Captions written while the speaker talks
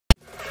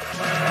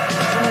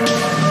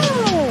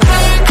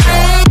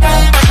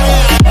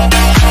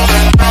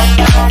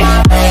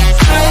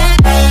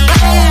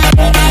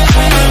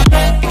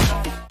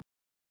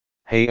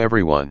Hey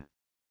everyone.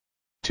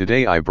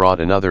 Today I brought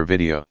another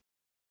video.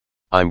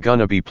 I'm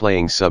gonna be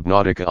playing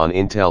Subnautica on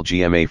Intel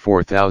GMA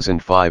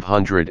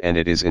 4500 and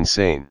it is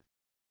insane.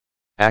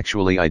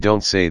 Actually I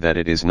don't say that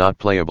it is not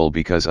playable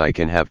because I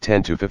can have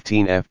 10 to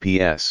 15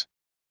 FPS.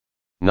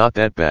 Not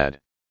that bad.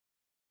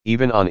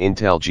 Even on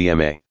Intel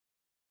GMA.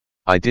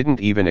 I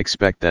didn't even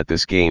expect that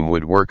this game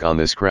would work on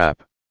this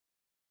crap.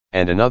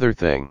 And another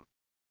thing.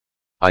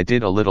 I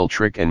did a little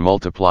trick and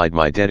multiplied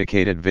my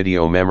dedicated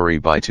video memory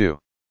by 2.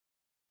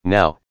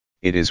 Now,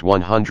 it is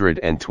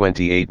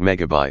 128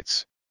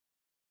 megabytes.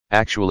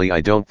 Actually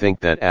I don't think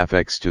that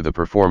affects to the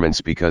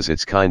performance because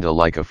it's kinda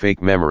like a fake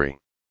memory.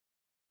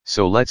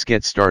 So let's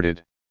get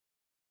started.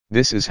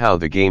 This is how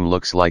the game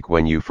looks like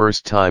when you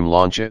first time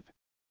launch it.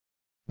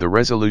 The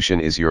resolution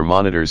is your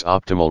monitor's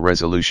optimal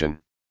resolution.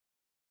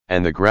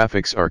 And the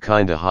graphics are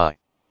kinda high.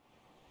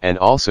 And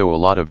also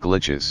a lot of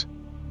glitches.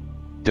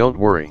 Don't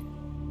worry.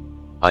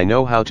 I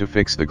know how to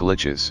fix the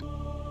glitches.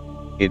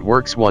 It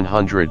works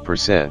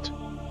 100%.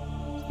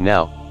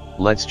 Now,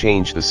 let's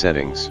change the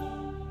settings.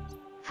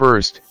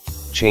 First,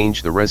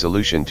 change the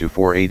resolution to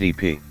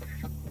 480p.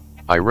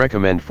 I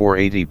recommend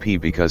 480p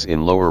because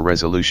in lower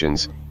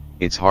resolutions,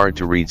 it's hard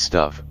to read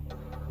stuff.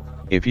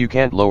 If you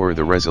can't lower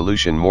the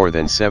resolution more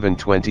than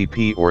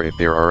 720p or if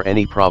there are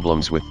any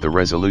problems with the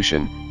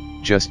resolution,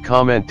 just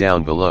comment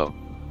down below.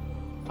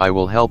 I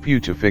will help you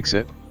to fix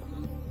it.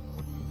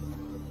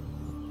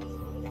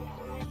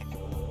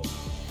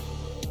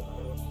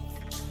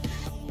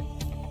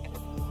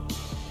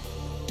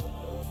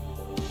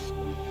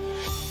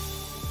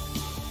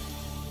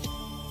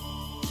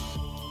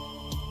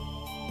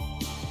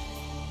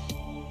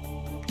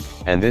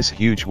 And this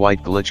huge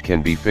white glitch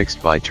can be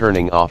fixed by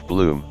turning off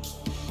bloom.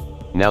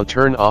 Now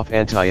turn off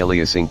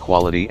anti-aliasing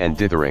quality and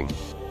dithering.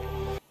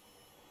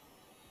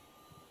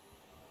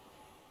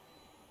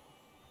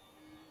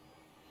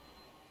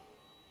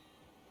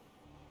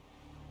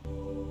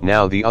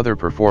 Now the other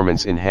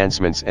performance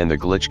enhancements and the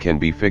glitch can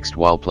be fixed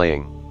while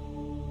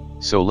playing.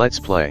 So let's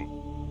play.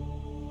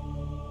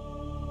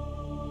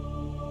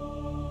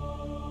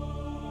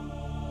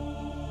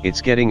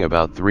 It's getting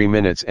about 3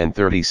 minutes and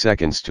 30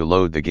 seconds to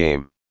load the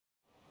game.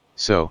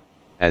 So,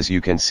 as you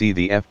can see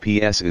the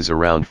FPS is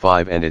around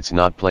 5 and it's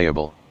not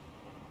playable.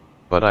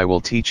 But I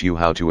will teach you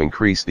how to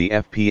increase the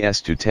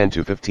FPS to 10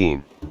 to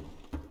 15.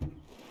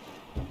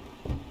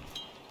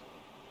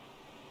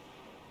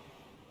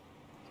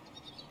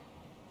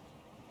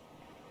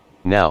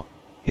 Now,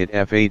 hit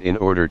F8 in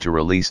order to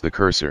release the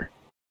cursor.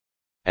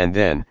 And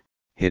then,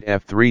 hit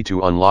F3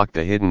 to unlock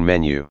the hidden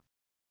menu.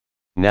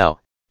 Now,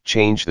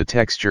 change the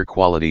texture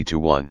quality to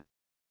 1.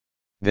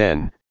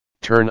 Then,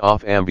 turn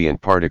off ambient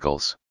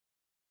particles.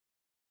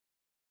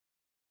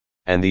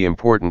 And the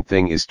important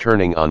thing is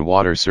turning on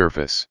water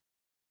surface.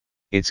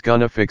 It's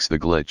gonna fix the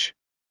glitch.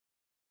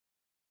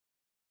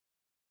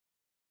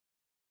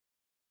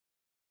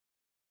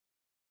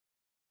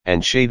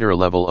 And shader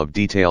level of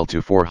detail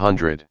to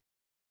 400.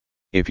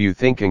 If you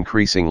think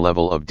increasing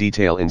level of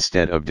detail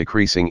instead of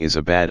decreasing is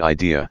a bad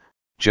idea,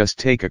 just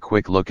take a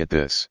quick look at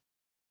this.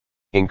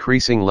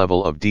 Increasing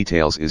level of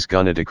details is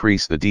gonna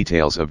decrease the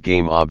details of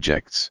game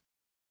objects.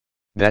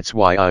 That's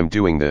why I'm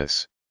doing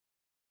this.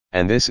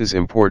 And this is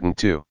important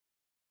too.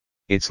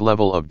 It's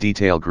level of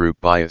detail group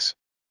bias.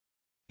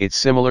 It's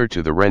similar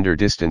to the render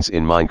distance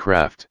in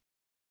Minecraft.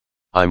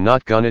 I'm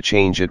not gonna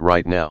change it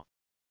right now.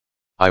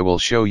 I will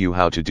show you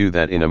how to do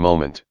that in a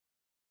moment.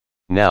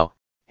 Now,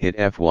 hit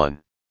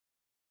F1.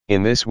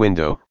 In this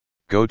window,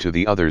 go to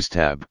the Others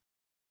tab.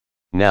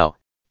 Now,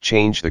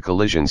 change the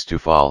collisions to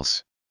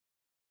false.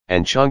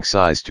 And chunk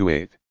size to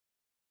 8.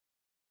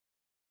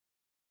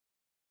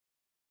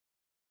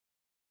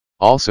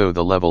 Also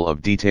the level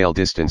of detail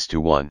distance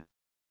to 1.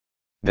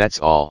 That's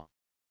all.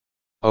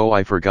 Oh,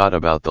 I forgot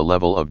about the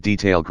level of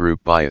detail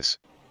group bias.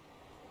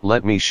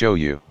 Let me show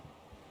you.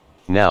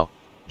 Now,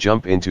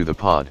 jump into the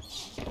pod.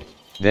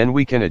 Then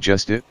we can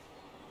adjust it.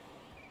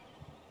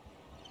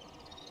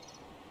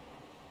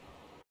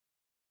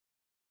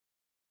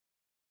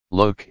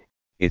 Look,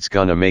 it's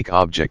gonna make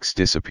objects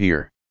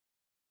disappear.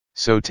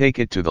 So take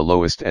it to the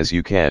lowest as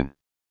you can.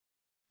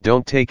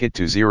 Don't take it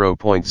to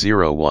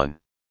 0.01.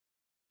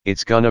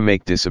 It's gonna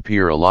make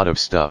disappear a lot of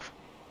stuff.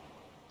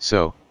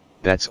 So,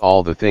 that's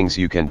all the things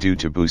you can do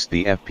to boost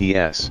the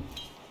FPS.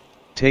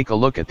 Take a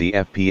look at the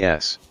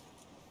FPS.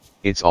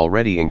 It's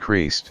already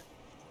increased.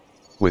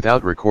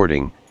 Without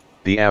recording,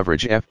 the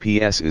average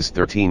FPS is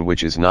 13,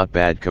 which is not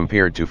bad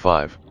compared to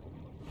 5.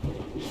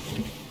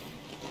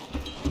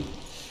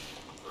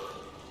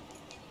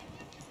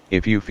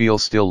 If you feel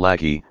still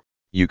laggy,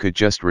 you could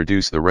just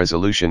reduce the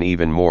resolution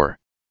even more.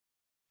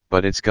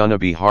 But it's gonna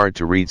be hard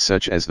to read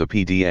such as the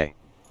PDA.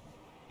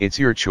 It's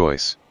your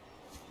choice.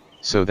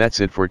 So that's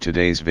it for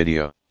today's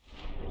video.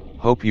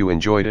 Hope you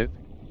enjoyed it.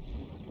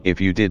 If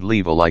you did,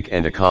 leave a like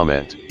and a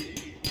comment.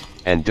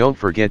 And don't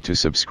forget to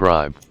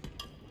subscribe.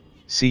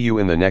 See you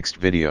in the next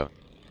video.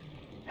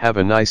 Have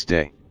a nice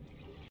day.